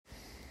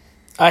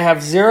I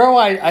have zero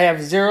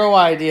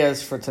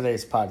ideas for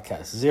today's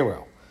podcast.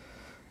 Zero.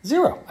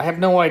 I have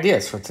no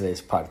ideas for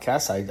today's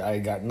podcast. I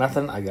got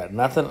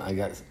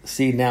nothing.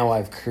 See, now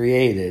I've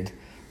created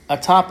a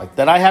topic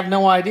that I have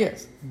no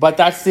ideas. But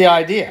that's the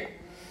idea.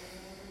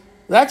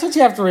 That's what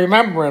you have to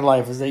remember in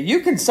life, is that you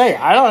can say,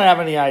 I don't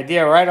have any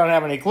idea or I don't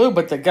have any clue,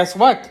 but guess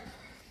what?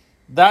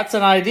 That's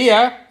an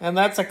idea and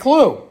that's a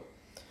clue.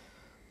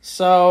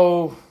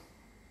 So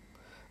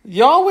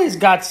you always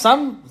got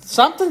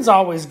something's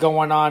always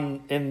going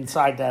on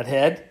inside that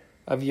head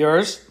of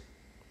yours.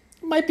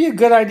 It might be a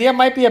good idea,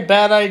 might be a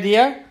bad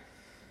idea,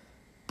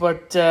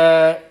 but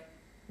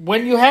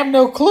when you have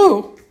no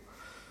clue,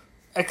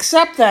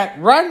 accept that,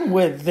 run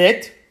with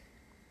it,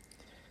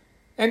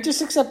 and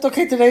just accept,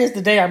 okay, today is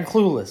the day I'm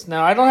clueless.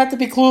 Now, I don't have to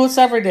be clueless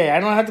every day.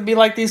 I don't have to be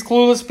like these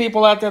clueless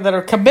people out there that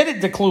are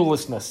committed to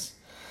cluelessness.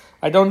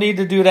 I don't need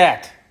to do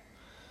that.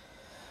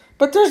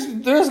 But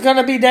there's going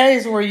to be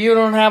days where you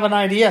don't have an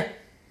idea.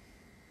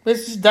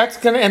 That's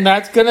going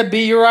to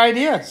be your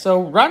idea.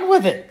 So run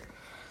with it.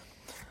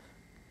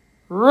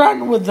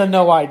 Run with the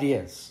no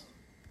ideas.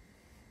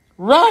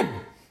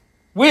 Run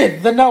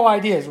with the no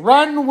ideas.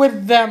 Run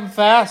with them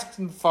fast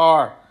and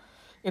far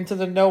into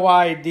the no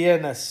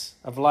idea-ness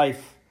of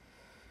life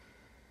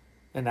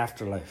and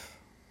afterlife.